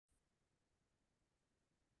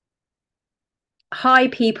Hi,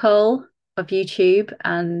 people of YouTube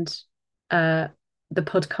and uh, the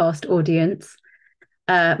podcast audience.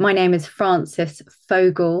 My name is Frances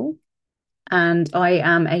Fogel, and I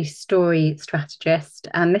am a story strategist.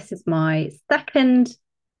 And this is my second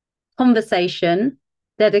conversation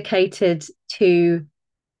dedicated to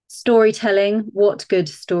storytelling, what good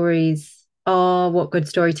stories are, what good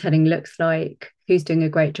storytelling looks like, who's doing a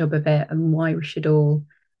great job of it, and why we should all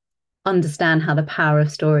understand how the power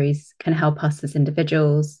of stories can help us as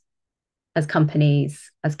individuals, as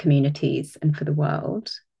companies, as communities, and for the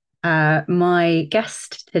world. My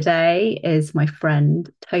guest today is my friend,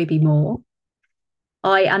 Toby Moore.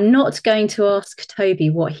 I am not going to ask Toby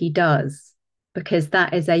what he does because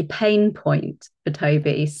that is a pain point for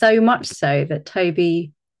Toby, so much so that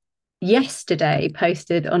Toby yesterday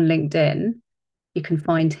posted on LinkedIn. You can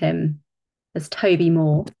find him as Toby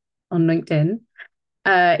Moore on LinkedIn.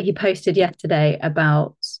 He posted yesterday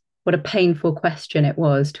about what a painful question it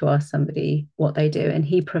was to ask somebody what they do, and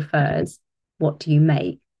he prefers, "What do you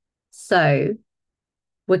make?" So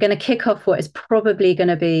we're going to kick off what is probably going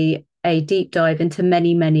to be a deep dive into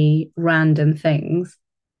many, many random things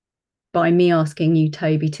by me asking you,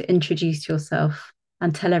 Toby, to introduce yourself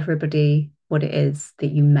and tell everybody what it is that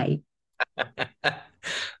you make. Well,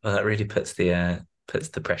 that really puts the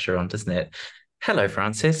pressure on, doesn't it? Hello,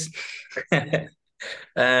 Francis.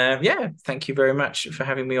 Yeah, thank you very much for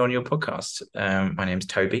having me on your podcast. My name's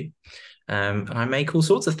Toby, and I make all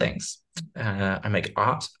sorts of things. I make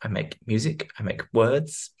art, I make music, I make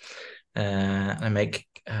words, I make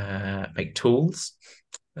tools,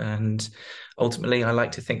 and ultimately, I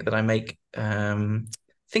like to think that I make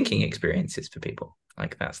thinking experiences for people.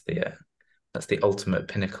 Like that's the ultimate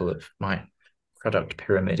pinnacle of my product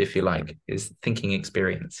pyramid, if you like, is thinking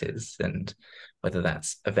experiences. And whether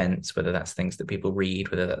that's events, whether that's things that people read,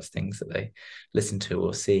 whether that's things that they listen to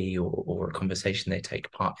or see, or a conversation they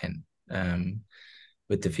take part in,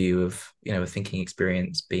 with the view of, a thinking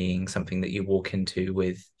experience being something that you walk into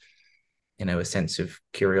with, a sense of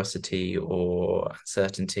curiosity or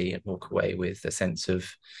uncertainty, and walk away with a sense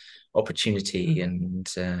of opportunity and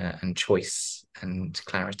choice and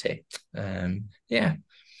clarity. Yeah,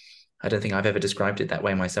 I don't think I've ever described it that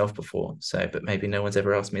way myself before. So, but maybe no one's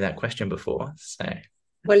ever asked me that question before. So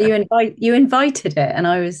Well, you invited it, and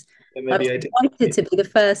I was maybe I did. excited to be the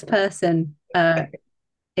first person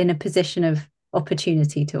in a position of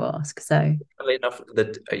opportunity to ask. So Funnily enough,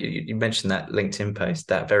 that you mentioned that LinkedIn post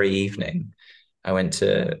that very evening. I went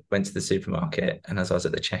to the supermarket, and as I was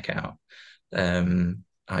at the checkout,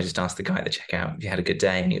 I just asked the guy at the checkout, "Have you had a good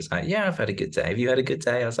day?" And he was like, "Yeah, I've had a good day. Have you had a good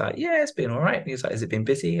day?" I was like, "Yeah, it's been all right." And he was like, "Has it been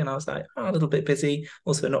busy?" And I was like, "Oh, a little bit busy,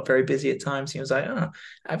 also not very busy at times." And he was like, "Oh, out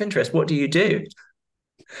of interest, what do you do?"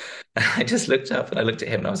 And I just looked up and I looked at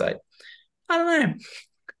him and I was like, "I don't know."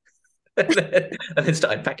 And then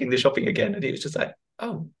started packing the shopping again. And he was just like,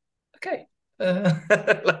 "Oh, okay."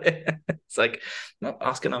 It's like, not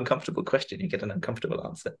ask an uncomfortable question, you get an uncomfortable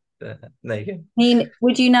answer. There you go. I mean,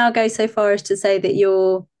 would you now go so far as to say that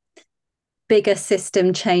your bigger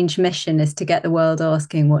system change mission is to get the world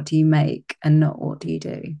asking, "What do you make?" and not "What do you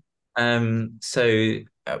do?" So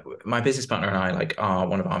my business partner and I, like, are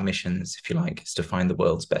one of our missions, if you like, is to find the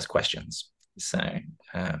world's best questions. So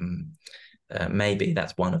um, maybe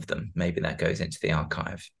that's one of them. Maybe that goes into the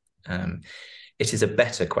archive. Um, it is a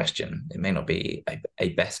better question. It may not be a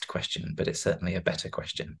best question, but it's certainly a better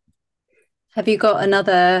question. Have you got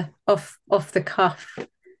another off the cuff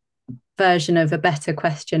version of a better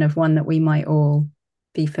question of one that we might all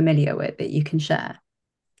be familiar with that you can share?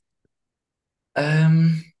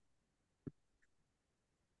 Um,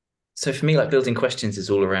 so for me, like, building questions is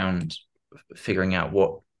all around figuring out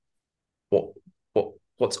what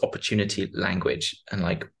what's opportunity language, and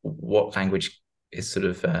like what language is sort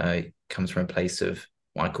of comes from a place of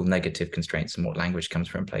what I call negative constraints, and what language comes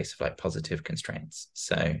from a place of like positive constraints.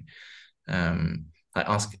 So um,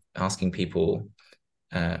 I asking people,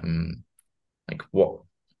 like, what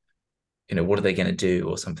are they going to do,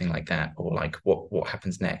 or something like that, or like what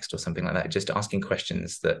happens next, or something like that. Just asking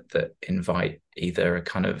questions that invite either a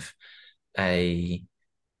kind of a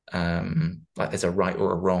like there's a right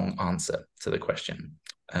or a wrong answer to the question,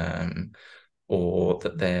 um, or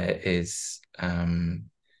that there is a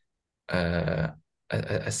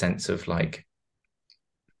sense of like,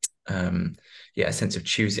 yeah, a sense of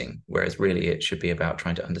choosing, whereas really it should be about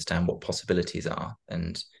trying to understand what possibilities are.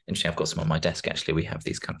 And interesting, I've got some on my desk actually. We have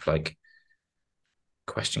these kind of like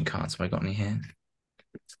question cards. Have I got any here?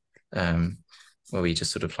 Um, where we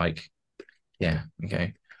just sort of like, yeah,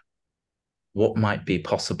 okay, what might be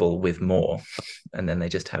possible with more, and then they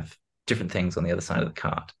just have different things on the other side of the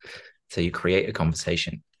card. So you create a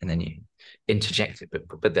conversation, and then interject it.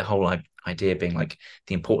 But the whole idea being like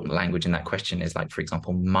the important language in that question is like, for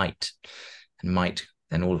example, might, and might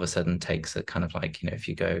then all of a sudden takes a kind of like, if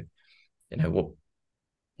you go,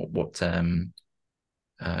 what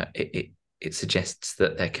it suggests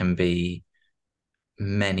that there can be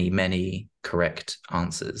many correct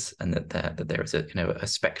answers, and that there is a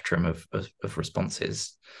spectrum of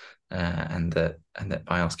responses, and that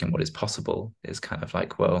by asking what is possible is kind of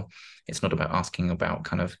like, well, it's not about asking about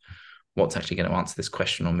kind of what's actually going to answer this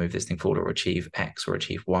question or move this thing forward or achieve X or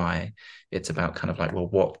achieve Y. It's about kind of like, well,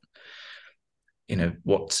 what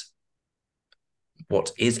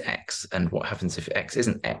is X, and what happens if X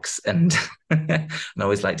isn't X? And I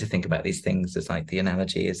always like to think about these things as like, the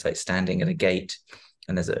analogy is like standing at a gate,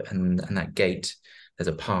 and and that gate, there's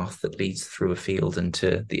a path that leads through a field and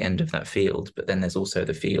to the end of that field, but then there's also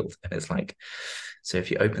the field, and it's like, so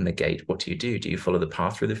if you open the gate, what do? Do you follow the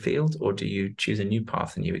path through the field, or do you choose a new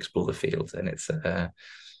path and you explore the field? And it's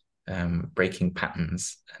breaking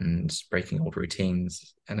patterns and breaking old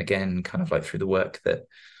routines. And again, kind of like through the work that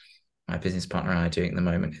my business partner and I are doing at the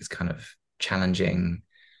moment, is kind of challenging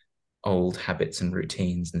old habits and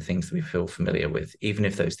routines and things that we feel familiar with, even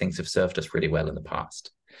if those things have served us really well in the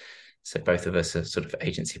past. So both of us are sort of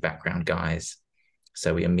agency background guys.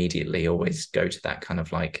 So we immediately always go to that kind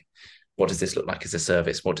of like, what does this look like as a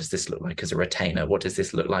service? What does this look like as a retainer? What does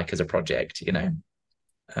this look like as a project?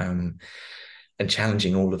 And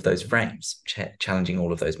challenging all of those frames, challenging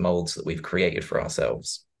all of those molds that we've created for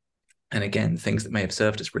ourselves. And again, things that may have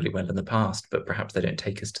served us really well in the past, but perhaps they don't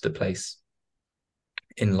take us to the place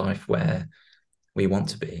in life where we want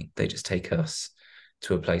to be. They just take us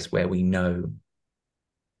to a place where we know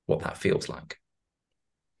what that feels like.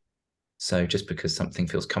 So just because something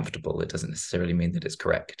feels comfortable, it doesn't necessarily mean that it's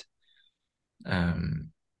correct.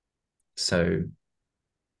 So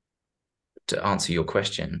to answer your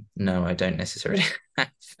question, no, I don't necessarily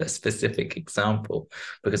have a specific example,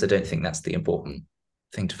 because I don't think that's the important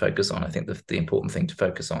thing to focus on. I think the important thing to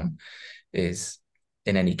focus on is,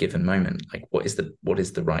 in any given moment, like what is the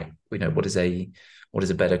right, what is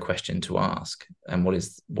a better question to ask, and what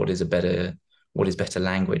is better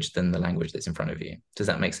language than the language that's in front of you. Does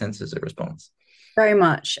that make sense as a response? Very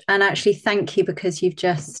much. And actually, thank you, because you've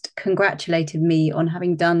just congratulated me on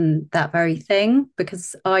having done that very thing,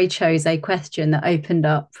 because I chose a question that opened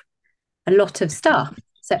up a lot of stuff.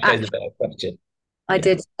 So chose a better question. I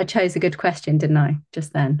did. I chose a good question, didn't I,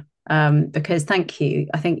 just then? Because thank you.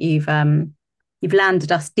 I think you've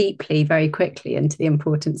landed us deeply, very quickly into the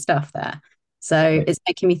important stuff there. So it's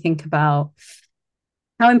making me think about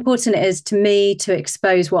how important it is to me to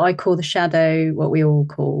expose what I call the shadow, what we all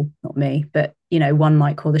call, not me, but one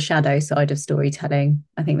might call the shadow side of storytelling.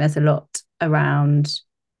 I think there's a lot around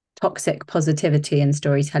toxic positivity in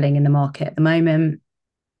storytelling in the market at the moment.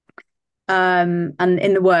 And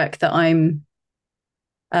in the work that I'm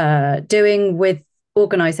doing with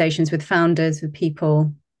organizations, with founders, with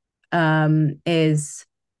people, is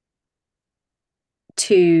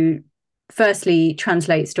to firstly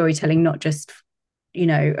translate storytelling, not just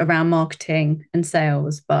around marketing and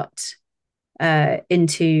sales, but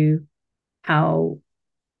into how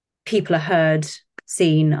people are heard,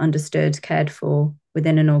 seen, understood, cared for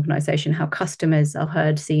within an organization, how customers are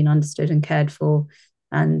heard, seen, understood, and cared for,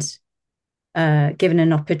 and given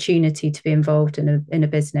an opportunity to be involved in a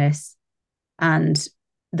business, and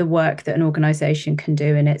the work that an organization can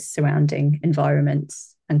do in its surrounding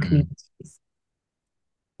environments and communities.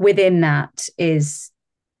 Within that is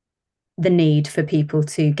the need for people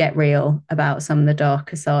to get real about some of the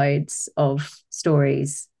darker sides of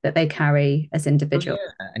stories that they carry as individuals.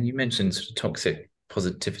 Well, yeah. And you mentioned sort of toxic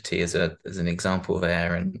positivity as an example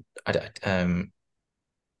there, and I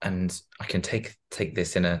can take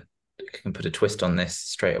this I can put a twist on this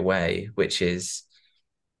straight away, which is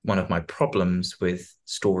one of my problems with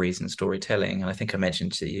stories and storytelling. And I think I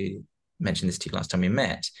mentioned this to you last time we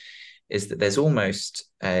met, is that there's almost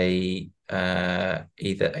either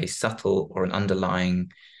a subtle or an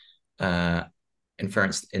underlying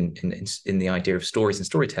inference in the idea of stories and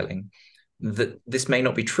storytelling that this may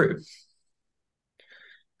not be true.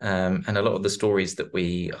 And a lot of the stories that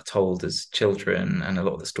we are told as children, and a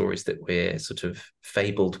lot of the stories that we're sort of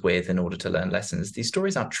fabled with in order to learn lessons, these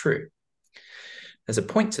stories aren't true. There's a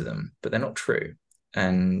point to them, but they're not true.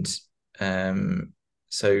 And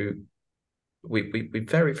so we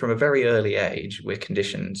from a very early age, we're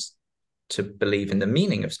conditioned to believe in the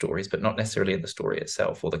meaning of stories, but not necessarily in the story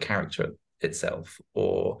itself, or the character itself,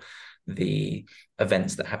 or the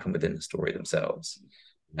events that happen within the story themselves.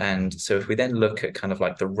 And so if we then look at kind of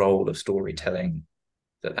like the role of storytelling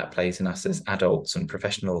that plays in us as adults and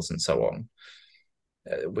professionals and so on,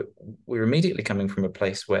 we're immediately coming from a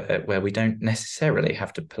place where we don't necessarily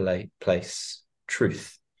have to place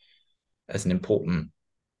truth as an important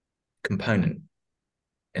component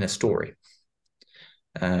in a story.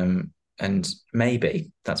 And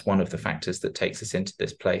maybe that's one of the factors that takes us into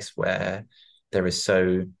this place where there is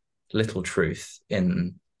so little truth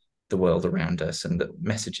in the world around us, and that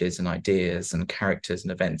messages and ideas and characters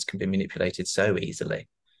and events can be manipulated so easily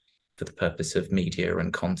for the purpose of media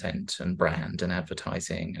and content and brand and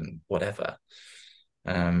advertising and whatever.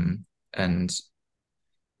 Um, and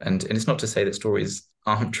and it's not to say that stories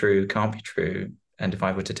aren't true, can't be true. And if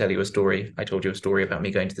I were to tell you a story, I told you a story about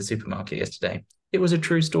me going to the supermarket yesterday, it was a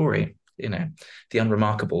true story. You know, the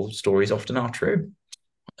unremarkable stories often are true.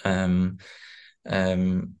 Um,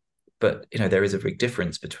 but there is a big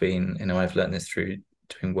difference between, I've learned this through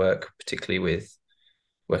doing work, particularly with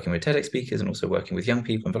working with TEDx speakers and also working with young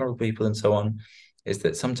people and vulnerable people and so on, is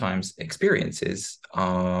that sometimes experiences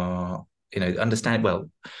are, understand well.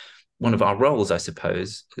 One of our roles, I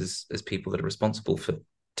suppose, as people that are responsible for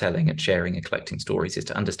telling and sharing and collecting stories, is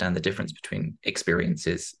to understand the difference between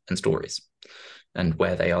experiences and stories, and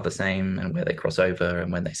where they are the same and where they cross over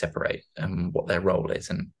and when they separate, and what their role is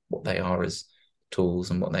and what they are as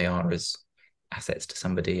tools and what they are as assets to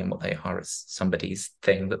somebody and what they are as somebody's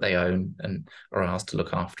thing that they own and are asked to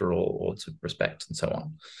look after or to respect and so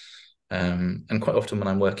on. And quite often when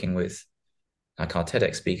I'm working with like our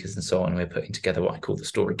TEDx speakers and so on, we're putting together what I call the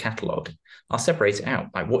story catalog. I'll separate it out.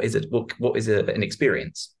 Like, what is it? What is an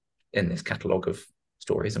experience in this catalog of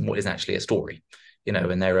stories, and what is actually a story?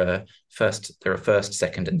 And there are first,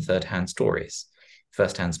 second, and third hand stories.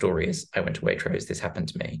 First hand story is, I went to Waitrose, this happened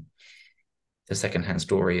to me. The second hand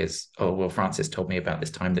story is, oh, well, Frances told me about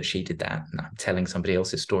this time that she did that, and I'm telling somebody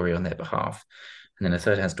else's story on their behalf. And then a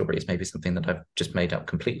third hand story is maybe something that I've just made up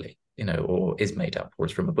completely, or is made up, or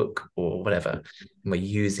is from a book or whatever. And we're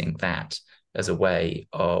using that as a way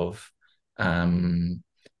of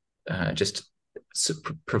just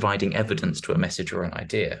providing evidence to a message or an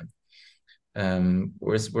idea.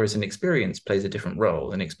 Whereas an experience plays a different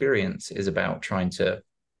role. An experience is about trying to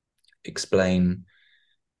explain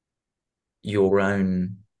your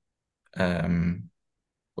own,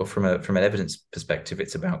 well, from an evidence perspective,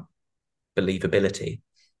 it's about believability.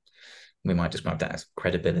 We might describe that as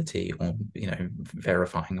credibility or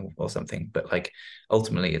verifying or something, but like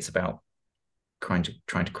ultimately it's about trying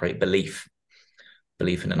to create belief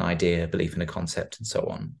in an idea, belief in a concept, and so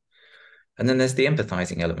on. And then there's the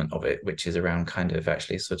empathizing element of it, which is around kind of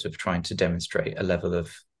actually sort of trying to demonstrate a level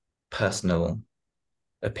of personal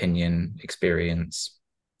opinion, experience.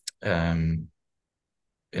 Why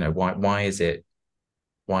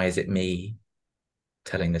is it me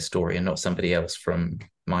telling this story and not somebody else from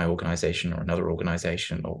my organization or another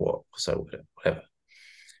organization or whatever.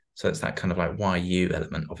 So it's that kind of like why you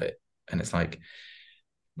element of it. And it's like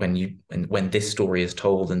when this story is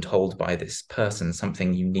told and told by this person,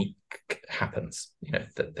 something unique happens,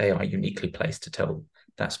 that they are uniquely placed to tell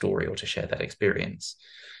that story or to share that experience.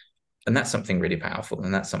 And that's something really powerful,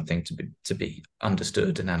 and that's something to be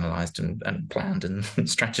understood and analyzed and planned and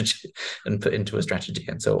strategy and put into a strategy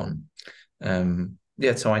and so on.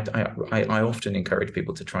 So I often encourage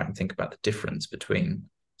people to try and think about the difference between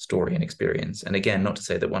story and experience. And again, not to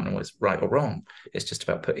say that one was right or wrong. It's just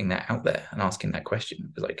about putting that out there and asking that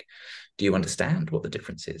question. Like, do you understand what the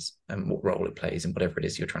difference is and what role it plays in whatever it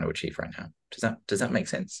is you're trying to achieve right now? Does that make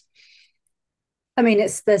sense? I mean,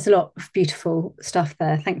 there's a lot of beautiful stuff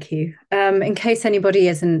there. Thank you. In case anybody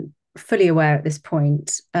isn't fully aware at this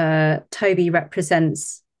point, Toby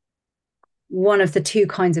represents one of the two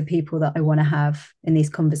kinds of people that I want to have in these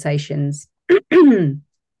conversations.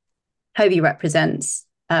 Toby represents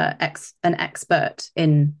an expert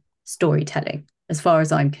in storytelling, as far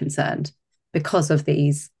as I'm concerned, because of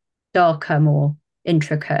these darker, more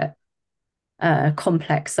intricate,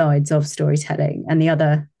 complex sides of storytelling. And the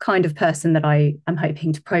other kind of person that I am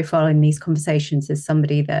hoping to profile in these conversations is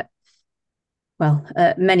somebody that, well,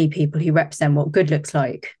 many people who represent what good looks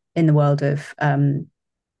like in the world of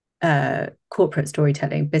corporate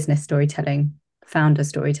storytelling, business storytelling, founder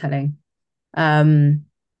storytelling. And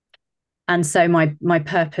so my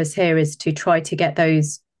purpose here is to try to get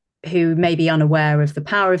those who may be unaware of the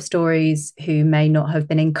power of stories, who may not have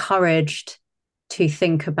been encouraged to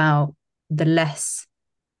think about the less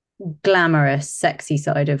glamorous, sexy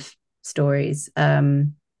side of stories,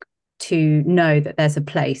 to know that there's a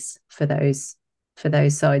place for those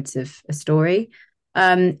sides of a story.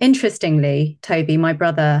 Interestingly, Toby, my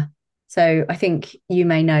brother, so I think you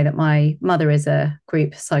may know that my mother is a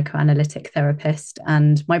group psychoanalytic therapist,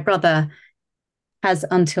 and my brother has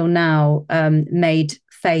until now made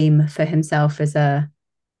fame for himself as a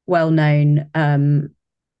well-known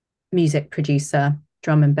music producer,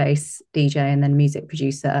 drum and bass DJ, and then music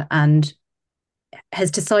producer, and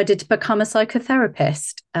has decided to become a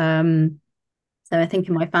psychotherapist. So I think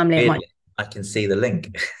in my family, it might. Weirdly, I can see the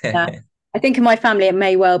link. Yeah, I think in my family, it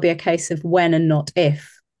may well be a case of when and not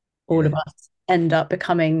if all of Yeah. us end up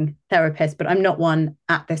becoming therapists, but I'm not one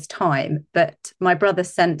at this time. But my brother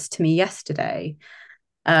sent to me yesterday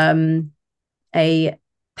a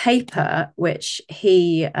paper which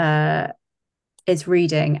he is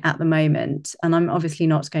reading at the moment. And I'm obviously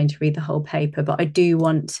not going to read the whole paper, but I do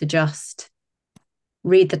want to just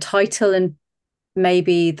read the title and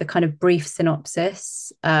maybe the kind of brief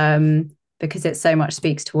synopsis, because it so much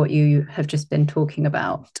speaks to what you have just been talking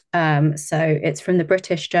about. So it's from the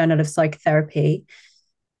British Journal of Psychotherapy,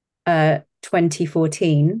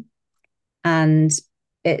 2014, and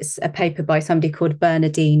it's a paper by somebody called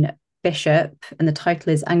Bernardine Bishop, and the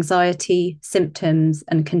title is Anxiety, Symptoms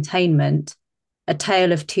and Containment, a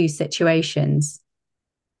Tale of Two Situations.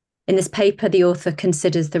 In this paper, the author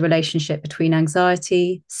considers the relationship between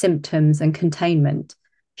anxiety, symptoms, and containment.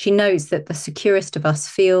 She notes that the securest of us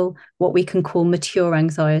feel what we can call mature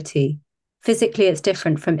anxiety. Physically, it's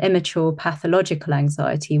different from immature pathological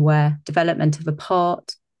anxiety, where development of a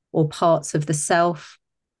part or parts of the self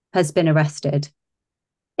has been arrested.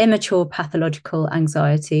 Immature pathological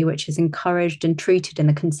anxiety, which is encouraged and treated in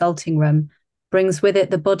the consulting room, brings with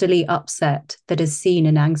it the bodily upset that is seen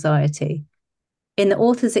in anxiety. In the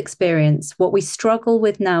author's experience, what we struggle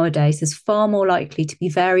with nowadays is far more likely to be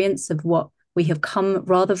variants of what we have come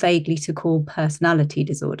rather vaguely to call personality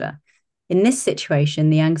disorder. In this situation,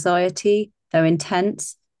 the anxiety, though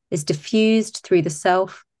intense, is diffused through the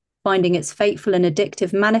self, finding its fateful and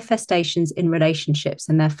addictive manifestations in relationships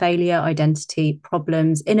and their failure, identity,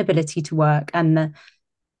 problems, inability to work, and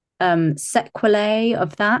the sequelae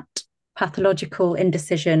of that, pathological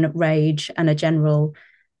indecision, rage, and a general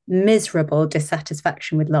miserable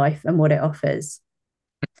dissatisfaction with life and what it offers.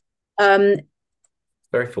 Um,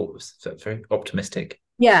 Very optimistic.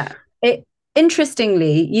 yeah, it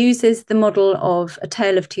interestingly uses the model of A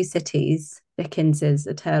Tale of Two Cities, Dickens's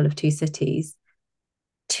A Tale of Two Cities,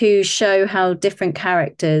 to show how different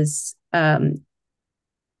characters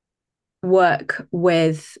work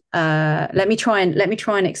with. Let me try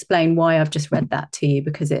and explain why I've just read that to you,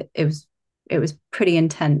 because it was pretty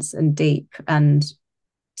intense and deep and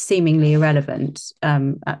seemingly irrelevant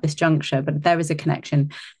at this juncture, but there is a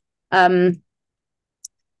connection.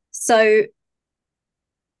 So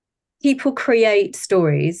people create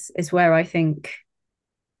stories, is where I think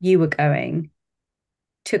you were going,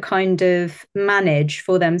 to kind of manage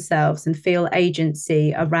for themselves and feel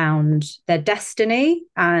agency around their destiny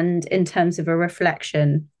and in terms of a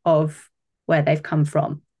reflection of where they've come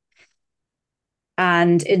from.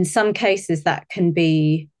 And in some cases, that can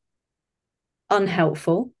be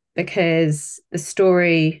unhelpful because the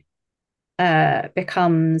story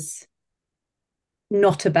becomes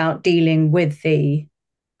not about dealing with the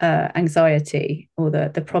anxiety or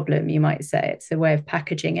the problem, you might say. It's a way of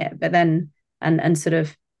packaging it, but then and sort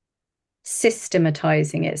of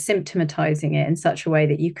systematizing it, symptomatizing it in such a way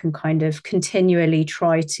that you can kind of continually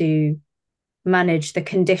try to manage the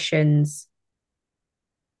conditions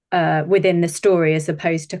within the story as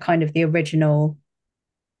opposed to kind of the original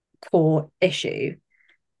core issue.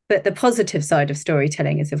 But the positive side of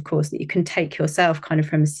storytelling is, of course, that you can take yourself kind of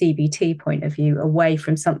from a CBT point of view away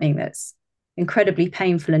from something that's incredibly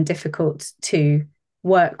painful and difficult to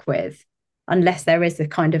work with, unless there is a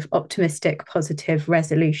kind of optimistic, positive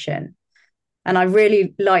resolution. And I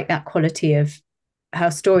really like that quality of how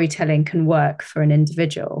storytelling can work for an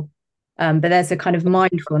individual. But there's a kind of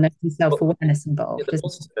mindfulness and self-awareness involved. The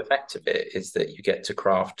positive effect of it is that you get to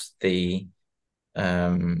craft the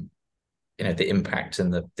the impact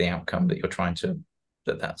and the outcome that you're trying to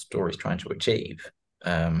that story is trying to achieve.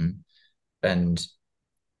 And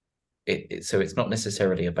so it's not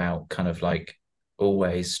necessarily about kind of like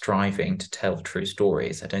always striving to tell true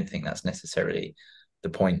stories. I don't think that's necessarily the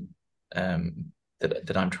point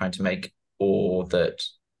that I'm trying to make, or that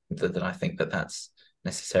I think that's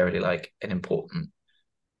necessarily like an important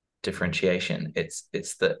differentiation. It's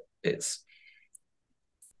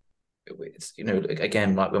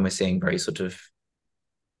again, like when we're seeing very sort of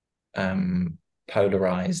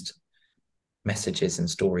polarized messages and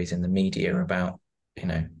stories in the media about,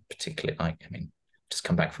 particularly like, I mean, just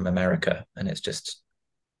come back from America and it's just,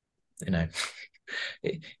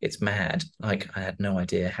 it's mad. Like, I had no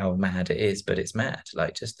idea how mad it is, but it's mad.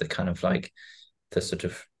 Like, just the kind of like the sort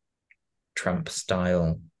of Trump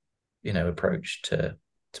style, approach to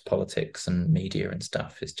politics and media and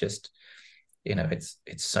stuff is just, it's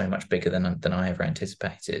so much bigger than I ever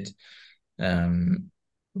anticipated.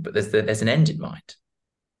 But there's an end in mind,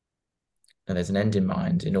 and there's an end in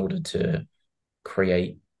mind in order to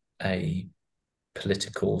create a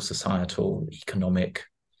political, societal, economic,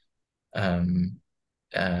 um,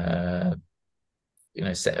 uh,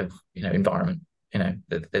 set of environment.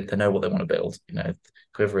 They know what they want to build.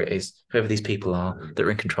 Whoever it is, whoever these people are that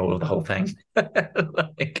are in control of the whole thing,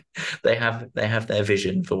 like they have their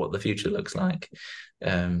vision for what the future looks like,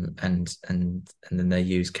 and then they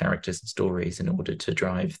use characters and stories in order to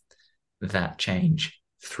drive that change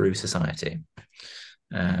through society,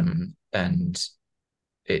 and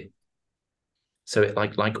it so it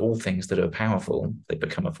like all things that are powerful, they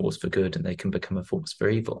become a force for good and they can become a force for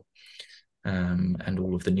evil, and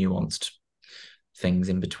all of the nuanced things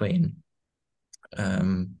in between.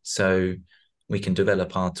 So we can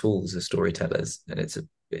develop our tools as storytellers, and it's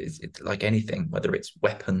like anything, whether it's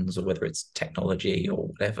weapons or whether it's technology or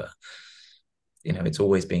whatever. It's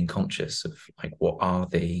always being conscious of like what are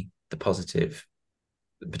the positive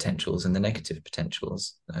potentials and the negative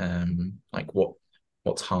potentials, like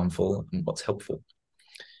what's harmful and what's helpful.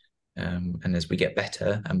 And as we get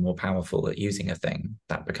better and more powerful at using a thing,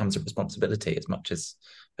 that becomes a responsibility as much as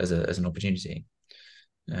an opportunity.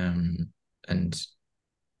 And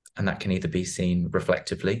that can either be seen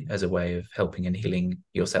reflectively as a way of helping and healing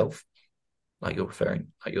yourself, like you're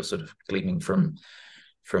sort of gleaming from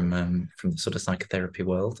the sort of psychotherapy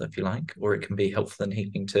world, if you like, or it can be helpful and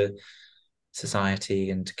healing to society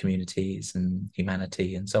and to communities and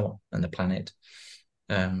humanity and so on, and the planet.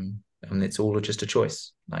 And it's all just a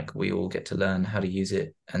choice. Like we all get to learn how to use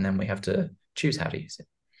it, and then we have to choose how to use it.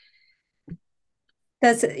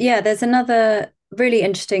 There's another really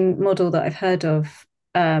interesting model that I've heard of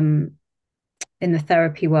in the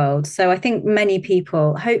therapy world. So I think many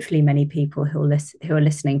people, hopefully many people who are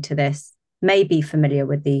listening to this, may be familiar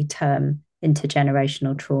with the term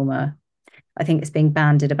intergenerational trauma. I think it's being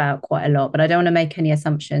bandied about quite a lot, but I don't want to make any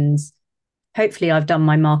assumptions. Hopefully I've done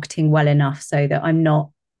my marketing well enough so that I'm not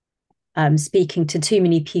speaking to too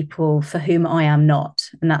many people for whom I am not.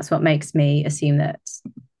 And that's what makes me assume that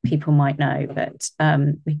people might know. But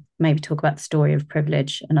we maybe talk about the story of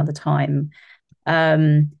privilege another time.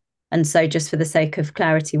 And so just for the sake of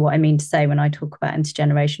clarity, what I mean to say when I talk about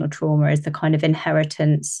intergenerational trauma is the kind of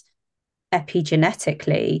inheritance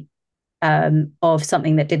epigenetically of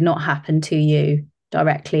something that did not happen to you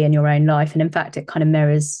directly in your own life. And in fact, it kind of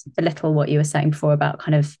mirrors a little what you were saying before about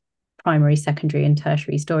kind of primary, secondary, and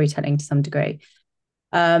tertiary storytelling to some degree.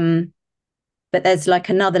 But there's like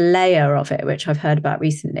another layer of it, which I've heard about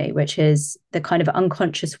recently, which is the kind of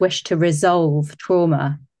unconscious wish to resolve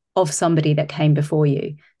trauma of somebody that came before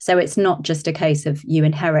you. So it's not just a case of you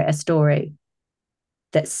inherit a story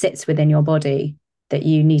that sits within your body that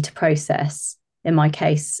you need to process. In my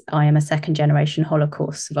case, I am a second generation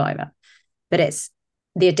Holocaust survivor, but it's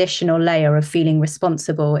the additional layer of feeling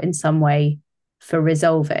responsible in some way for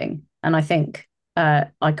resolving. And I think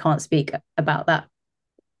I can't speak about that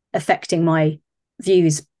affecting my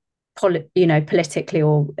views politically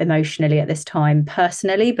or emotionally at this time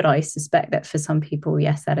personally, but I suspect that for some people,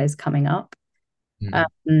 yes, that is coming up.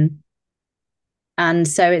 And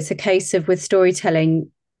so it's a case of, with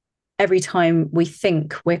storytelling, every time we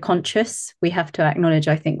think we're conscious, we have to acknowledge,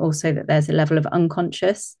 I think, also that there's a level of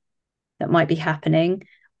unconscious that might be happening,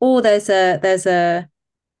 or there's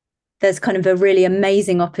kind of a really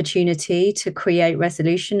amazing opportunity to create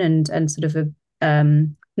resolution and sort of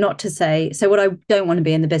not to say, so what I don't want to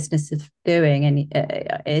be in the business of doing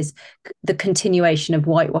is the continuation of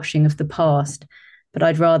whitewashing of the past, but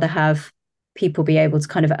I'd rather have people be able to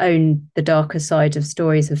kind of own the darker side of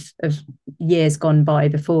stories of years gone by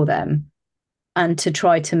before them, and to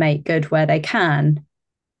try to make good where they can,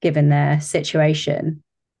 given their situation.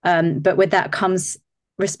 But with that comes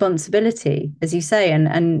responsibility, as you say,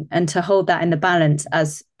 and to hold that in the balance,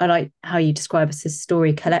 as I like how you describe us as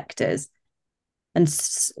story collectors. And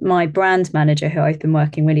my brand manager, who I've been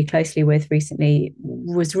working really closely with recently,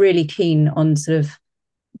 was really keen on sort of,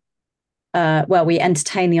 we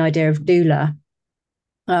entertain the idea of doula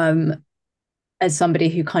as somebody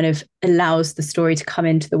who kind of allows the story to come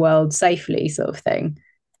into the world safely, sort of thing.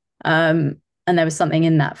 And there was something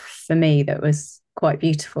in that for me that was quite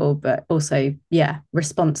beautiful, but also,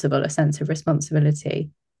 responsible, a sense of responsibility.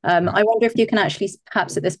 I wonder if you can actually,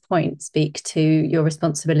 perhaps at this point, speak to your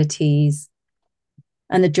responsibilities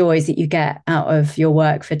and the joys that you get out of your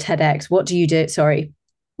work for TEDx. What do you do? Sorry,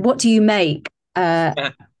 what do you make for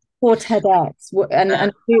TEDx?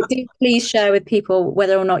 And do please share with people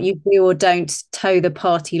whether or not you do or don't toe the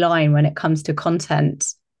party line when it comes to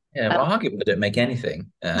content Yeah, well, arguably I don't make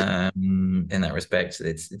anything in that respect.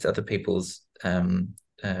 It's other people's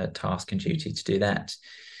task and duty to do that.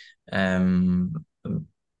 Um,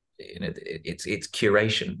 it's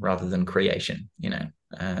curation rather than creation.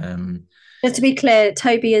 Just to be clear,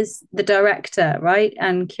 Toby is the director, right,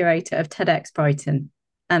 and curator of TEDx Brighton,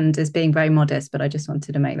 and is being very modest. But I just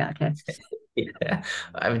wanted to make that clear. Yeah,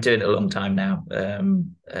 I've been doing it a long time now.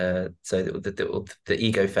 So the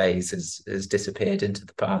ego phase has disappeared into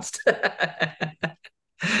the past.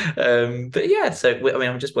 But yeah, so I mean,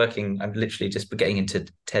 I'm just working. I'm literally just getting into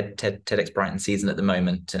TEDx Brighton season at the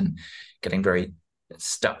moment, and getting very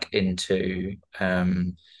stuck into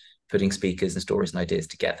putting speakers and stories and ideas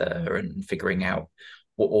together, and figuring out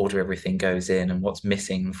what order everything goes in and what's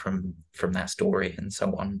missing from that story and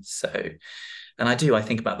so on. So, and I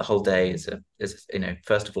think about the whole day as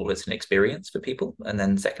first of all, it's an experience for people, and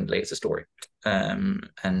then secondly, it's a story. And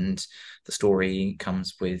the story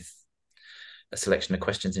comes with a selection of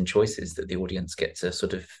questions and choices that the audience get to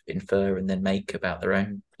sort of infer and then make about their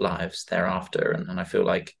own lives thereafter. And I feel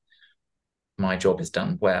like my job is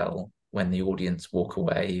done well when the audience walk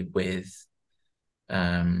away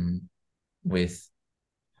um, with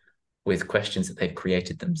with questions that they've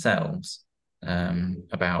created themselves,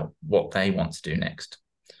 about what they want to do next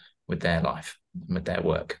with their life, with their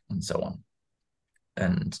work, and so on.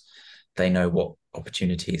 And they know what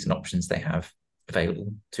opportunities and options they have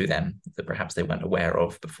available to them that perhaps they weren't aware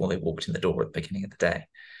of before they walked in the door at the beginning of the day.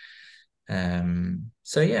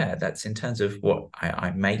 So yeah, that's in terms of what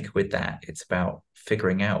I make with that. It's about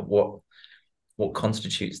figuring out what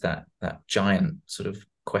constitutes that giant sort of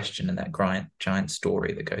question and that giant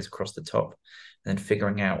story that goes across the top, and then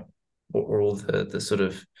figuring out what were all the sort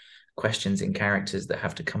of questions and characters that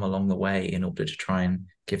have to come along the way in order to try and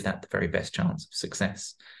give that the very best chance of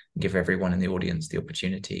success, and give everyone in the audience the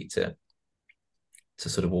opportunity to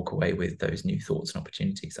sort of walk away with those new thoughts and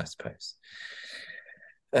opportunities, I suppose.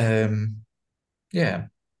 Yeah.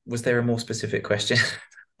 Was there a more specific question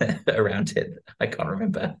around it? I can't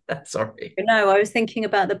remember. Sorry. No, I was thinking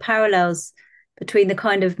about the parallels between the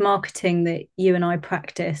kind of marketing that you and I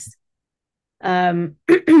practice. Um,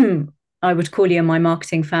 I would call you in my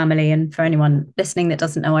marketing family. And for anyone listening that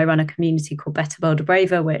doesn't know, I run a community called Better, Bolder,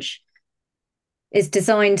 Braver, which is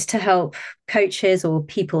designed to help coaches or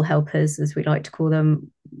people helpers, as we like to call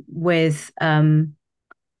them, with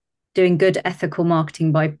doing good ethical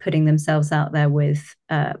marketing by putting themselves out there with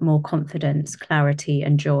more confidence, clarity,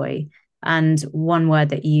 and joy. And one word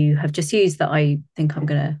that you have just used that I think I'm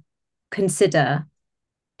going to consider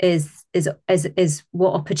is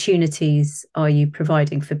what opportunities are you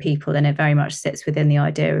providing for people? And it very much sits within the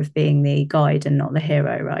idea of being the guide and not the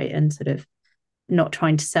hero, right? And sort of not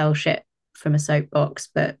trying to sell shit from a soapbox,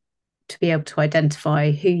 but to be able to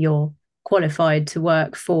identify who you're qualified to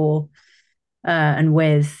work for and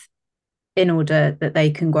with in order that they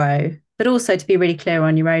can grow, but also to be really clear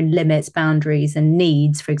on your own limits, boundaries, and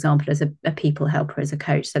needs, for example, as a people helper, as a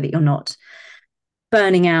coach, so that you're not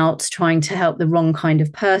burning out trying to help the wrong kind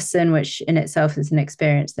of person, which in itself is an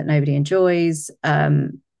experience that nobody enjoys.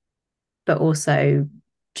 But also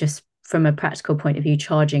just from a practical point of view,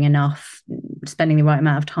 charging enough, spending the right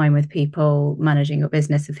amount of time with people, managing your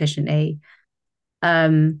business efficiently.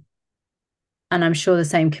 And I'm sure the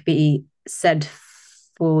same could be said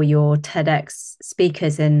for your TEDx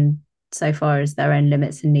speakers in so far as their own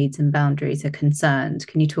limits and needs and boundaries are concerned.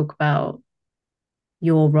 Can you talk about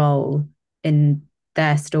your role in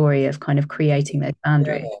their story of kind of creating those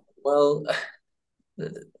boundaries? Yeah. Well,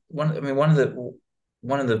 one of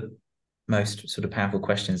the most sort of powerful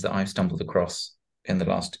questions that I've stumbled across in the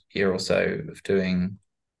last year or so of doing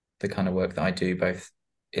the kind of work that I do, both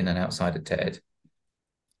in and outside of TED,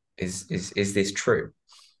 is this true?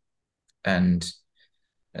 And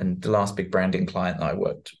the last big branding client that I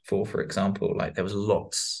worked for example, like there was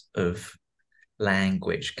lots of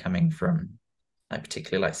language coming from, like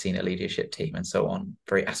particularly like senior leadership team and so on,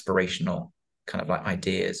 very aspirational kind of like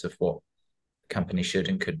ideas of what the company should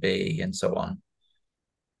and could be and so on.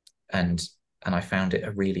 And I found it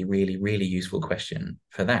a really, really, really useful question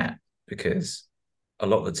for that, because a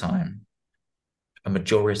lot of the time, a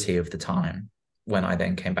majority of the time, when I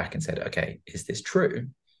then came back and said, okay, is this true?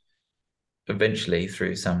 Eventually,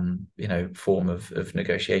 through some form of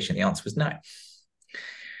negotiation, the answer was no.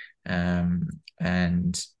 And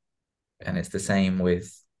it's the same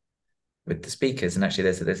with the speakers. And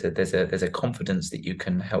actually, there's a confidence that you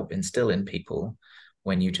can help instill in people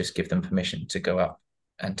when you just give them permission to go up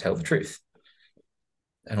and tell the truth.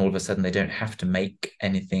 And all of a sudden, they don't have to make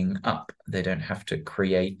anything up. They don't have to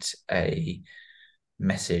create a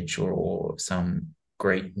message or some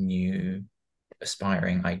great new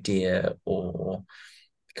aspiring idea or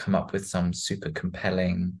come up with some super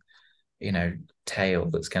compelling, tale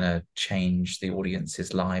that's going to change the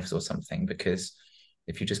audience's lives or something. Because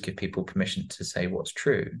if you just give people permission to say what's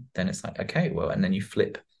true, then it's like, okay, well, and then you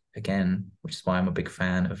flip again, which is why I'm a big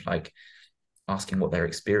fan of like asking what their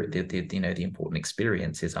experience, the important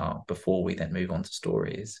experiences are before we then move on to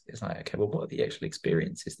stories. It's like, okay, well, what are the actual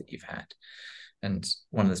experiences that you've had? And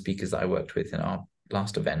one of the speakers that I worked with in our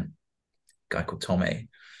last event, a guy called Tommy,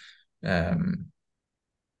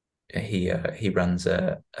 he runs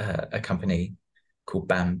a company called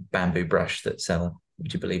Bamboo Brush that sell,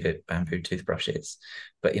 would you believe it, bamboo toothbrushes.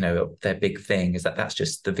 But their big thing is that that's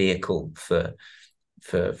just the vehicle for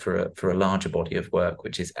a larger body of work,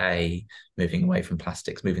 which is A, moving away from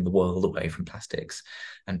plastics, moving the world away from plastics,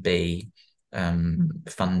 and B,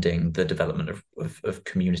 funding the development of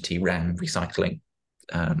community ran recycling,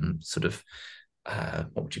 what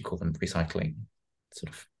would you call them, recycling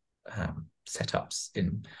sort of setups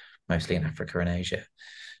in mostly in Africa and Asia.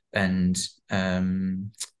 And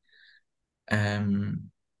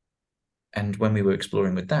when we were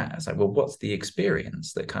exploring with that, I was like, well, what's the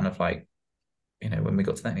experience that kind of like, when we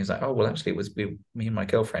got to that, he was like, oh, well, actually, it was me and my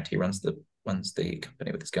girlfriend. He runs the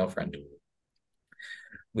company with his girlfriend.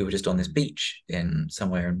 We were just on this beach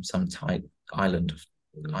somewhere in some island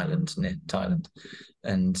near Thailand,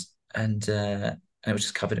 and it was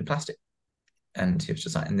just covered in plastic. And he was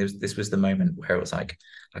just like, and this was the moment where it was like,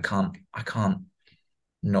 I can't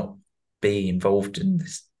not be involved in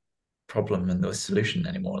this problem and the solution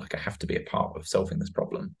anymore. Like I have to be a part of solving this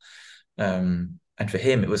problem. And for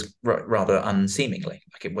him, it was rather unseemingly,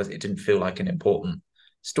 like it didn't feel like an important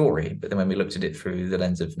story. But then when we looked at it through the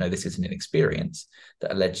lens of, no, this isn't an experience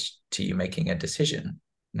that led to you making a decision.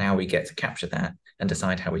 Now we get to capture that and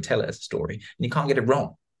decide how we tell it as a story. And you can't get it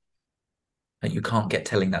wrong. Like you can't get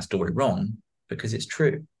telling that story wrong because it's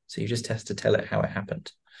true. So you just have to tell it how it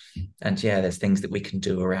happened. And yeah, there's things that we can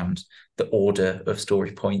do around the order of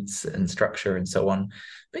story points and structure and so on.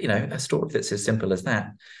 But a story that's as simple as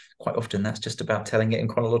that, quite often that's just about telling it in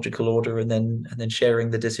chronological order and then sharing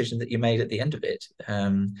the decision that you made at the end of it.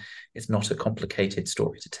 It's not a complicated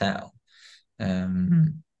story to tell.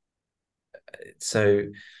 So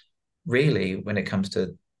really, when it comes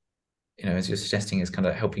to, as you're suggesting, is kind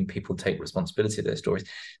of helping people take responsibility of their stories,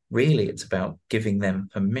 really it's about giving them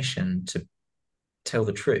permission to tell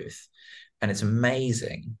the truth. And it's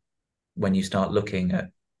amazing when you start looking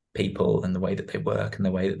at people and the way that they work and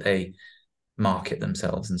the way that they market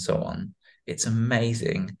themselves and so on. It's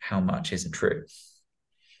amazing how much isn't true.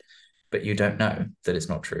 But you don't know that it's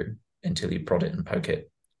not true until you prod it and poke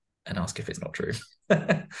it and ask if it's not true.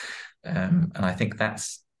 And I think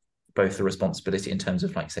that's both the responsibility in terms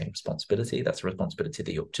of, like, saying responsibility, that's a responsibility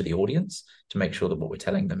to the audience to make sure that what we're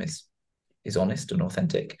telling them is honest and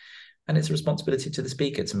authentic. And it's a responsibility to the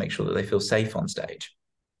speaker to make sure that they feel safe on stage.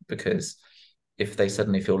 Because if they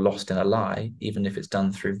suddenly feel lost in a lie, even if it's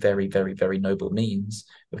done through very, very, very noble means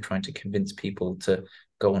of trying to convince people to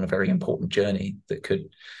go on a very important journey that could,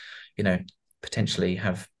 potentially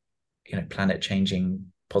have, planet-changing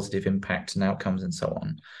positive impact and outcomes and so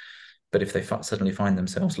on. But if they suddenly find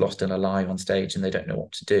themselves lost in a lie on stage and they don't know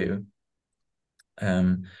what to do,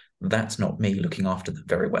 that's not me looking after them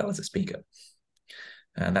very well as a speaker.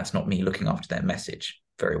 And that's not me looking after their message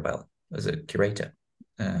very well as a curator.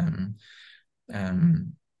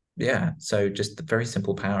 So just the very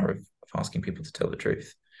simple power of asking people to tell the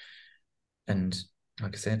truth. And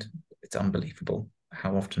like I said, it's unbelievable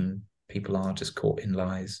how often people are just caught in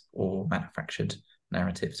lies or manufactured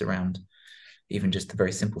narratives around even just the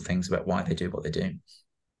very simple things about why they do what they do.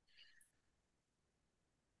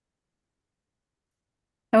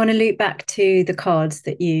 I want to loop back to the cards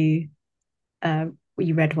that you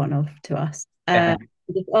read one of to us.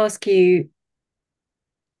 Just ask you,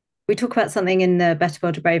 we talk about something in the Better,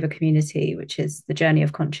 Bolder, Braver community, which is the journey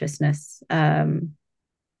of consciousness, and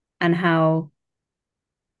how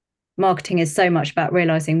marketing is so much about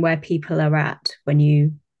realizing where people are at when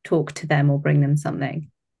you talk to them or bring them something.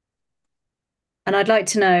 And I'd like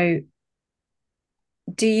to know,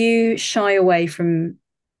 do you shy away from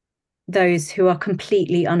those who are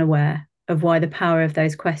completely unaware of why the power of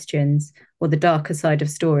those questions or the darker side of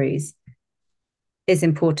stories is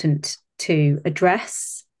important to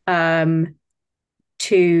address, from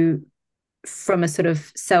a sort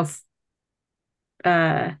of self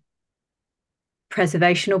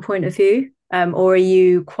preservational point of view, or are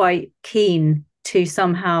you quite keen to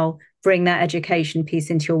somehow bring that education piece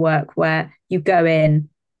into your work where you go in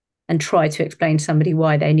and try to explain to somebody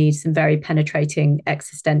why they need some very penetrating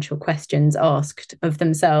existential questions asked of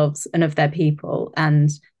themselves and of their people, and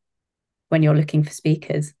when you're looking for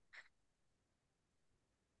speakers?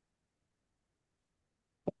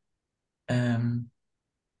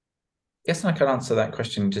 Guess I could answer that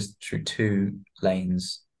question just through two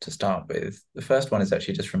lanes to start with. The first one is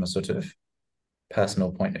actually just from a sort of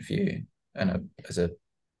personal point of view, and as a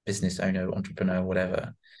business owner, entrepreneur,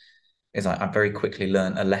 whatever, is I very quickly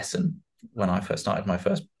learned a lesson when I first started my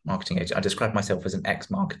first marketing agency. I describe myself as an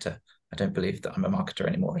ex-marketer. I don't believe that I'm a marketer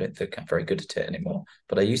anymore. I don't think I'm very good at it anymore,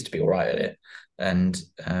 but I used to be all right at it. And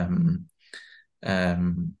um,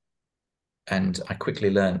 and I quickly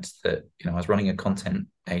learned that, I was running a content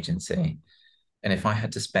agency, and if I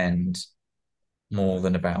had to spend more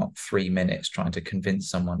than about 3 minutes trying to convince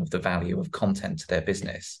someone of the value of content to their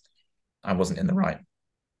business, I wasn't in the right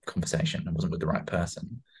conversation. I wasn't with the right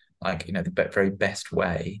person. Like, the very best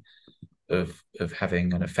way of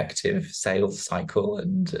having an effective sales cycle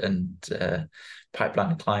and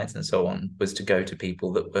pipeline of clients and so on was to go to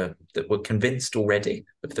people that were convinced already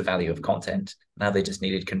of the value of content. Now they just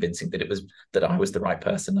needed convincing that I was the right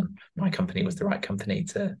person and my company was the right company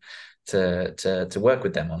to work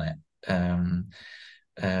with them on it.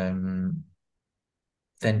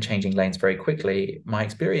 Then changing lanes very quickly, my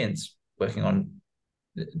experience working on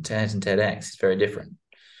TED and TEDx is very different.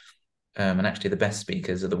 And actually, the best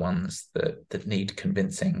speakers are the ones that need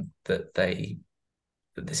convincing that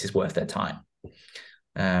this is worth their time.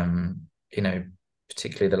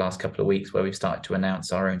 Particularly the last couple of weeks where we've started to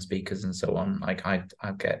announce our own speakers and so on. Like I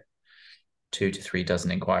get 2 to 3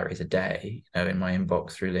 dozen inquiries a day, in my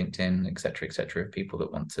inbox through LinkedIn, et cetera, of people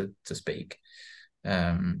that want to speak,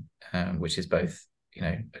 which is both,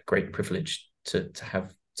 a great privilege to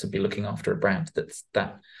have, to be looking after a brand that's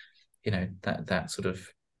that sort of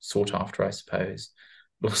sought after, I suppose.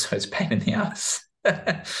 But also it's a pain in the ass.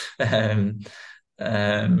 But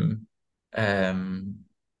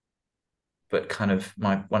kind of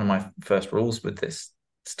one of my first rules with this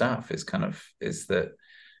stuff is that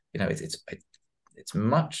I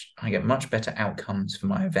get much better outcomes for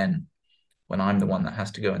my event when I'm the one that has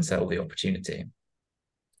to go and sell the opportunity,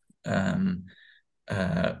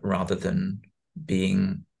 rather than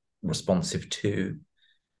being responsive to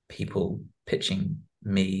people pitching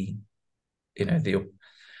me,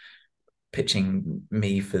 pitching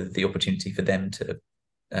me for the opportunity for them to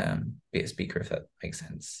be a speaker, if that makes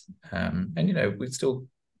sense. And we still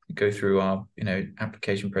go through our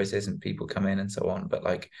application process and people come in and so on, but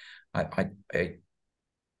like I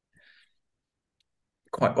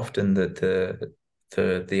quite often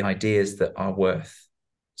the ideas that are worth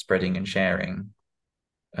spreading and sharing,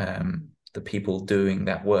 the people doing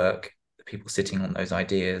that work, the people sitting on those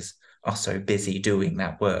ideas are so busy doing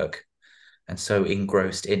that work and so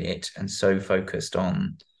engrossed in it and so focused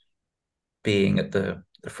on being at the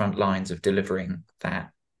front lines of delivering that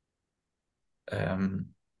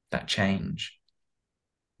change,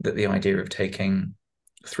 that the idea of taking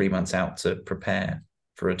 3 months out to prepare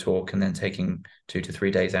for a talk and then taking 2 to 3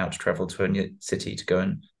 days out to travel to a new city to go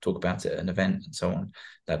and talk about it at an event and so on,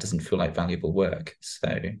 that doesn't feel like valuable work.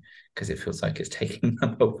 So, because it feels like it's taking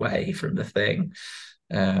them away from the thing.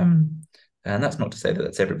 And that's not to say that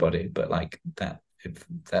that's everybody, but like that, if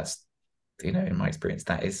that's, in my experience,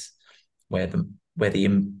 that is where the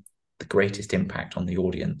greatest impact on the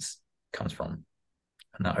audience comes from,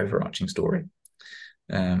 and that overarching story.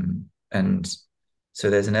 And so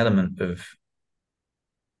there's an element of,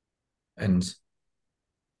 and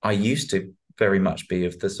I used to very much be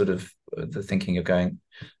of the sort of the thinking of going,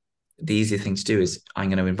 the easier thing to do is I'm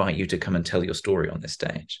going to invite you to come and tell your story on this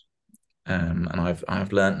stage. And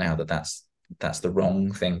I've learned now that that's the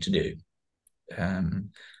wrong thing to do.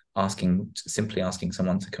 Simply asking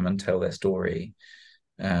someone to come and tell their story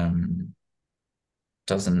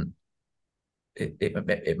doesn't,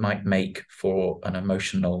 it might make for an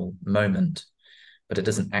emotional moment, but it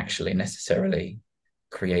doesn't actually necessarily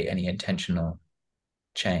create any intentional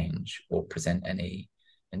change or present any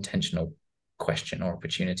intentional question or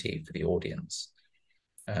opportunity for the audience.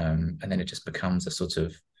 And then it just becomes a sort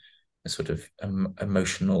of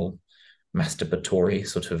emotional, masturbatory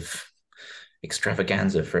sort of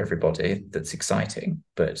extravaganza for everybody that's exciting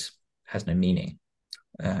but has no meaning.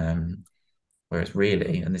 Whereas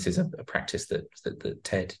really, and this is a practice that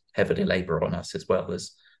TED heavily labor on us as well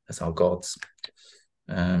as our gods,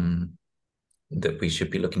 that we should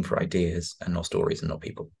be looking for ideas and not stories and not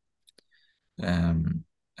people. And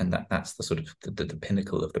that's the sort of the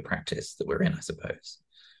pinnacle of the practice that we're in, I suppose.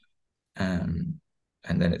 And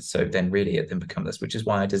then it then becomes this, which is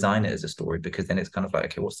why I design it as a story, because then it's kind of like,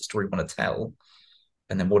 okay, what's the story we want to tell?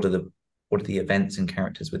 And then what are the events and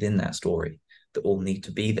characters within that story that all need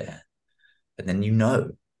to be there? And then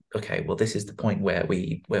okay, well, this is the point where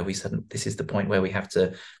this is the point where we have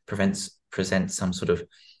to present some sort of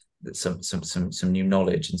some new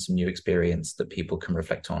knowledge and some new experience that people can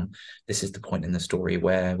reflect on. This is the point in the story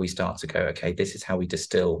where we start to go, okay, this is how we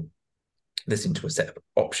distill this into a set of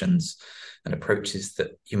options and approaches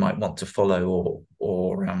that you might want to follow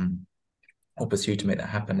or pursue to make that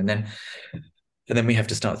happen. And then we have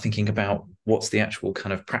to start thinking about what's the actual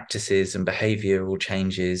kind of practices and behavioral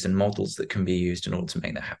changes and models that can be used in order to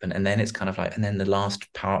make that happen. And then it's kind of like, and then the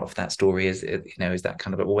last part of that story is, is that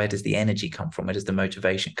kind of, well, where does the energy come from? Where does the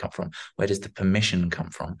motivation come from? Where does the permission come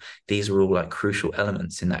from? These are all like crucial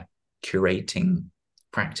elements in that curating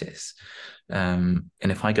practice. And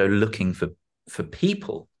if I go looking for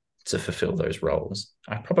people to fulfill those roles,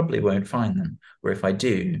 I probably won't find them. Or if I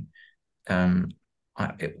do,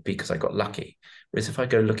 because I got lucky. Whereas if I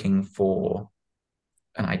go looking for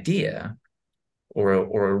an idea or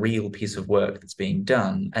a real piece of work that's being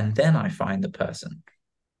done, and then I find the person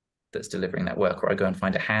that's delivering that work, or I go and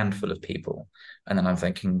find a handful of people, and then I'm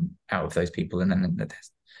thinking out of those people, and then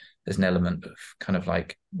there's an element of kind of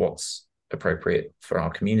like what's appropriate for our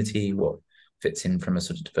community, what fits in from a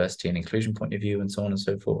sort of diversity and inclusion point of view, and so on and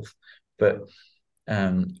so forth. But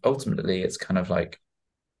ultimately, it's kind of like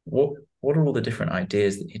what are all the different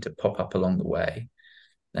ideas that need to pop up along the way,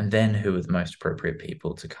 and then who are the most appropriate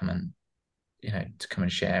people to come and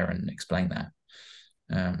share and explain that.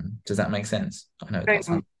 Does that make sense? I know that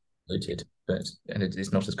sounds complicated, but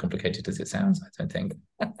it's not as complicated as it sounds, I don't think.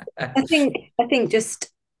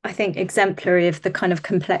 I think exemplary of the kind of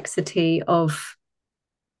complexity of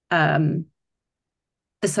the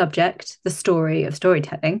subject, the story of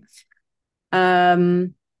storytelling.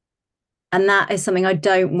 And that is something I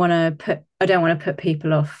don't want to put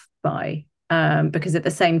people off by, because at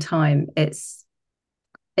the same time it's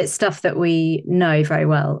stuff that we know very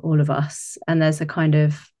well, all of us, and there's a kind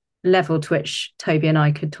of level to which Toby and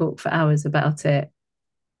I could talk for hours about it,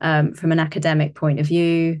 from an academic point of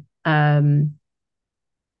view, and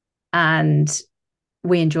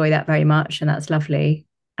we enjoy that very much, and that's lovely.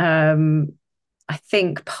 I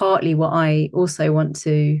think partly what I also want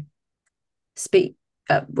to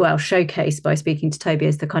showcase by speaking to Toby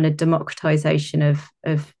is the kind of democratization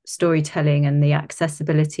of storytelling and the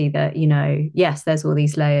accessibility that, yes, there's all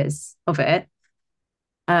these layers of it.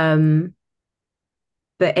 But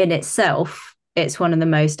in itself, it's one of the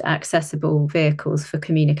most accessible vehicles for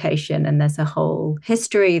communication. And there's a whole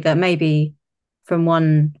history that maybe from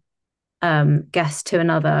one guest to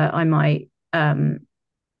another, I might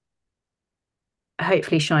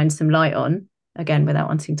hopefully shine some light on, again, without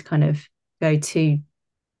wanting to kind of go too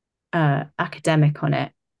academic on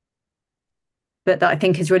it, but that I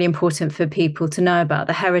think is really important for people to know about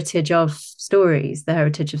the heritage of stories, the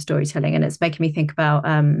heritage of storytelling. And it's making me think about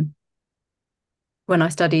when I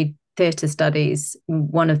studied theatre studies,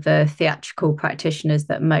 one of the theatrical practitioners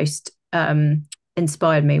that most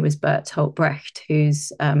inspired me was Bertolt Brecht,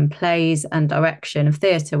 whose plays and direction of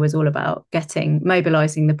theatre was all about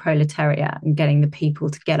mobilizing the proletariat and getting the people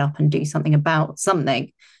to get up and do something about something.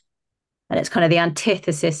 And it's kind of the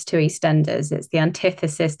antithesis to EastEnders. It's the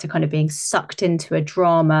antithesis to kind of being sucked into a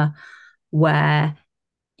drama where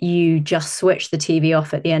you just switch the TV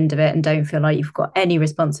off at the end of it and don't feel like you've got any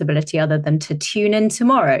responsibility other than to tune in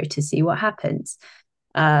tomorrow to see what happens.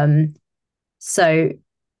 So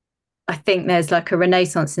I think there's like a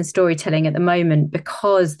renaissance in storytelling at the moment,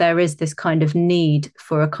 because there is this kind of need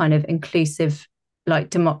for a kind of inclusive, like,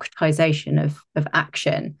 democratization of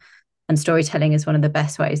action. And storytelling is one of the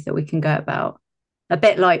best ways that we can go about. A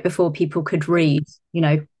bit like before people could read,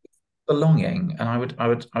 Belonging. And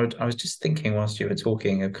I was just thinking whilst you were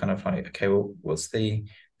talking of kind of like, okay, well,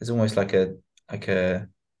 there's almost like a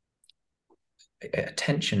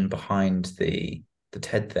tension behind the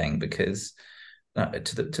TED thing, because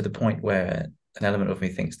to the point where an element of me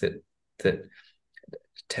thinks that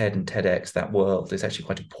TED and TEDx, that world, is actually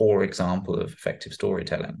quite a poor example of effective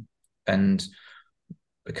storytelling. And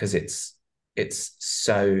because it's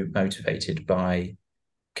so motivated by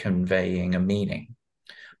conveying a meaning,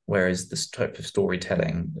 whereas this type of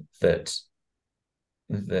storytelling that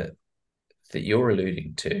you're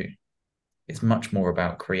alluding to is much more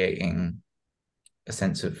about creating a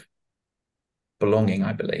sense of belonging,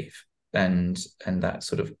 I believe, and that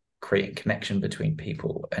sort of creating connection between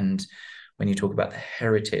people. And when you talk about the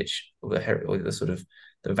heritage or the sort of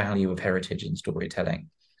the value of heritage in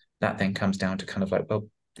storytelling, that then comes down to kind of like, well,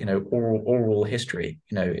 oral history,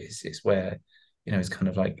 is where, is kind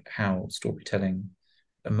of like how storytelling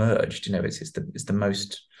emerged. It's the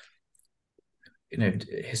most,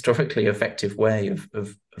 historically effective way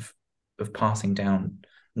of passing down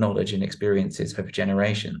knowledge and experiences over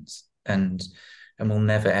generations, and we'll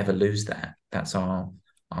never ever lose that. That's our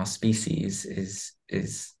species is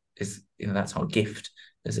that's our gift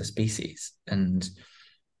as a species, and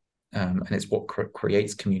it's what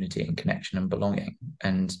creates community and connection and belonging.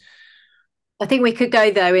 And I think we could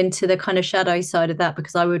go though into the kind of shadow side of that,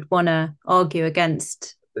 because I would want to argue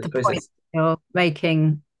against I the suppose point it's you're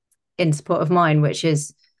making in support of mine, which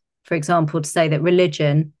is, for example, to say that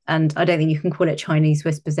religion, and I don't think you can call it Chinese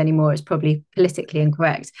whispers anymore, it's probably politically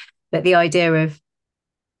incorrect, but the idea of,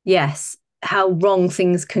 yes, how wrong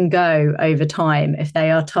things can go over time if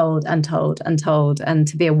they are told and told and told, and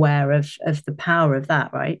to be aware of the power of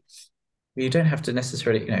that, right? you don't have to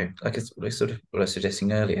necessarily, like it's sort of what I was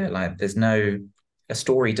suggesting earlier, like a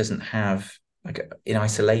story doesn't have, like in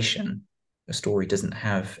isolation, a story doesn't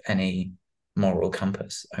have any moral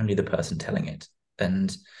compass, only the person telling it.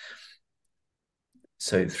 And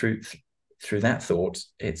so through that thought,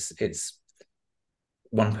 it's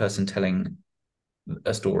one person telling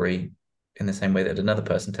a story in the same way that another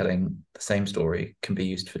person telling the same story can be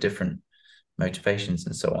used for different motivations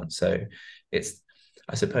and so on. So it's,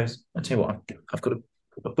 I suppose, I'll tell you what, I've got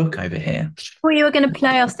a book over here. Well, you were going to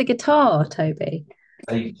play us the guitar, Toby.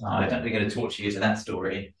 I don't think I'm going to torture you to that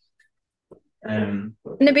story. Wouldn't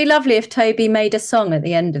it be lovely if Toby made a song at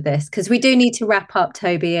the end of this? Because we do need to wrap up,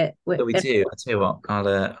 Toby. So we do. I tell you what, I'll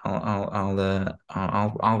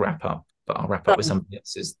wrap up, but I'll wrap up with somebody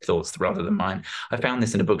else's thoughts rather than mine. I found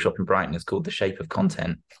this in a bookshop in Brighton. It's called The Shape of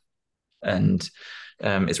Content, and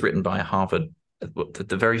it's written by a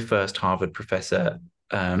the very first Harvard professor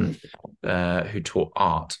who taught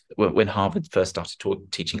art. When Harvard first started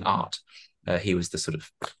teaching art, he was the sort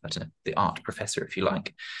of, I don't know, the art professor, if you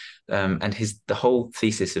like. And the whole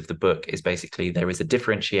thesis of the book is basically there is a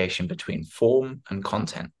differentiation between form and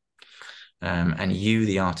content. And you,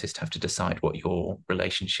 the artist, have to decide what the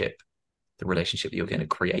relationship that you're going to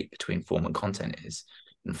create between form and content is.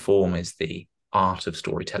 And form is the art of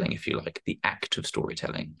storytelling, if you like, the act of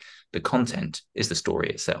storytelling. The content is the story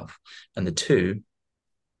itself. And the two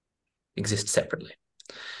exist separately.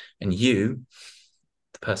 And you,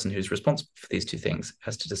 the person who's responsible for these two things,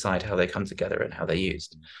 has to decide how they come together and how they're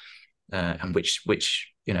used. And which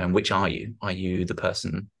are you? Are you the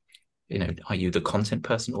person, are you the content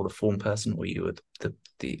person or the form person, or you are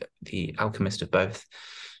the alchemist of both?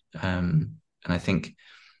 And I think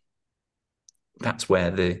that's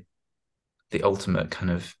where the ultimate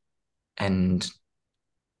kind of end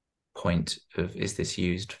point of, is this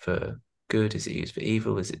used for good? Is it used for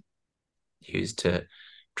evil? Is it used to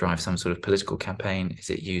drive some sort of political campaign? Is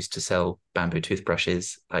it used to sell bamboo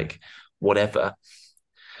toothbrushes? Like, whatever,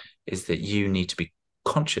 is that you need to be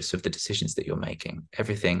conscious of the decisions that you're making.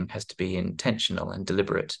 Everything has to be intentional and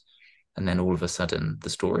deliberate. And then all of a sudden, the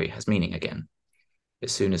story has meaning again.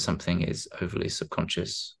 As soon as something is overly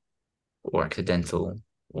subconscious or accidental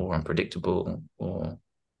or unpredictable or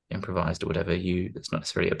improvised or whatever, it's not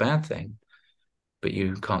necessarily a bad thing, but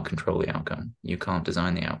you can't control the outcome. You can't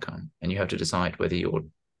design the outcome. And you have to decide whether you're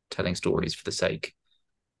telling stories for the sake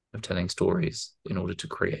of telling stories in order to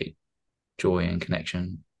create joy and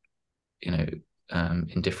connection,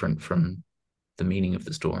 indifferent from the meaning of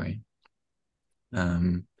the story.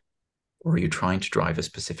 Or are you trying to drive a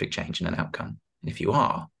specific change in an outcome? And if you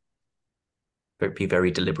are, be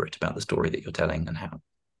very deliberate about the story that you're telling and how.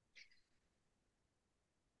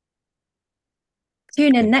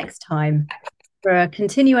 Tune in next time for a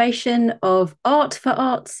continuation of Art for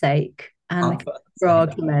Art's Sake and the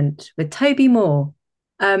argument with Toby Moore.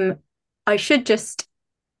 I should just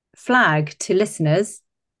flag to listeners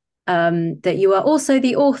that you are also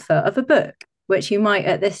the author of a book, which you might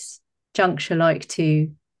at this juncture like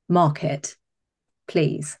to market,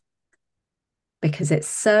 please, because it's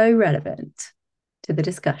so relevant to the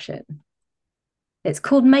discussion. It's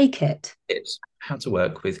called Make It. It's how to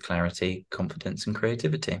work with clarity, confidence, and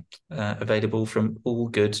creativity. Available from all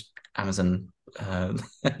good Amazon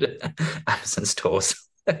Amazon stores.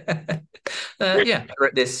 I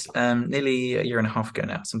wrote this nearly a year and a half ago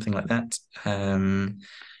now, something like that.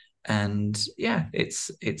 And yeah,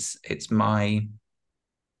 it's my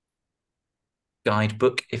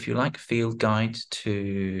guidebook, if you like, field guide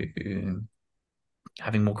to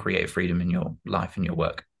having more creative freedom in your life and your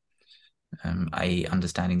work.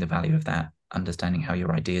 Understanding the value of that, understanding how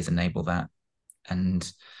your ideas enable that,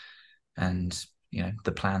 and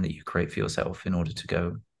the plan that you create for yourself in order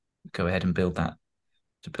to go ahead and build that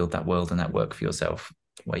world and that work for yourself,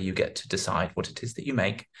 where you get to decide what it is that you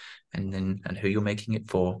make, and who you're making it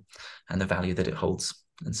for, and the value that it holds,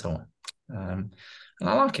 and so on. And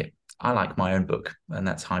I like it. I like my own book, and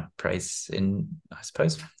that's high praise, I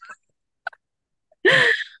suppose.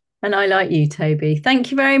 And I like you, Toby.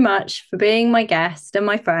 Thank you very much for being my guest and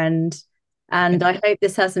my friend. And I hope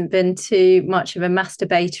this hasn't been too much of a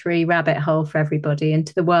masturbatory rabbit hole for everybody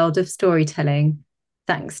into the world of storytelling,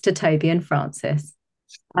 thanks to Toby and Francis.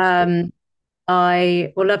 Um,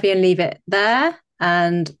 I will love you and leave it there.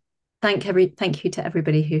 And thank you to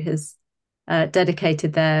everybody who has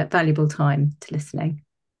dedicated their valuable time to listening.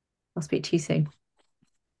 I'll speak to you soon.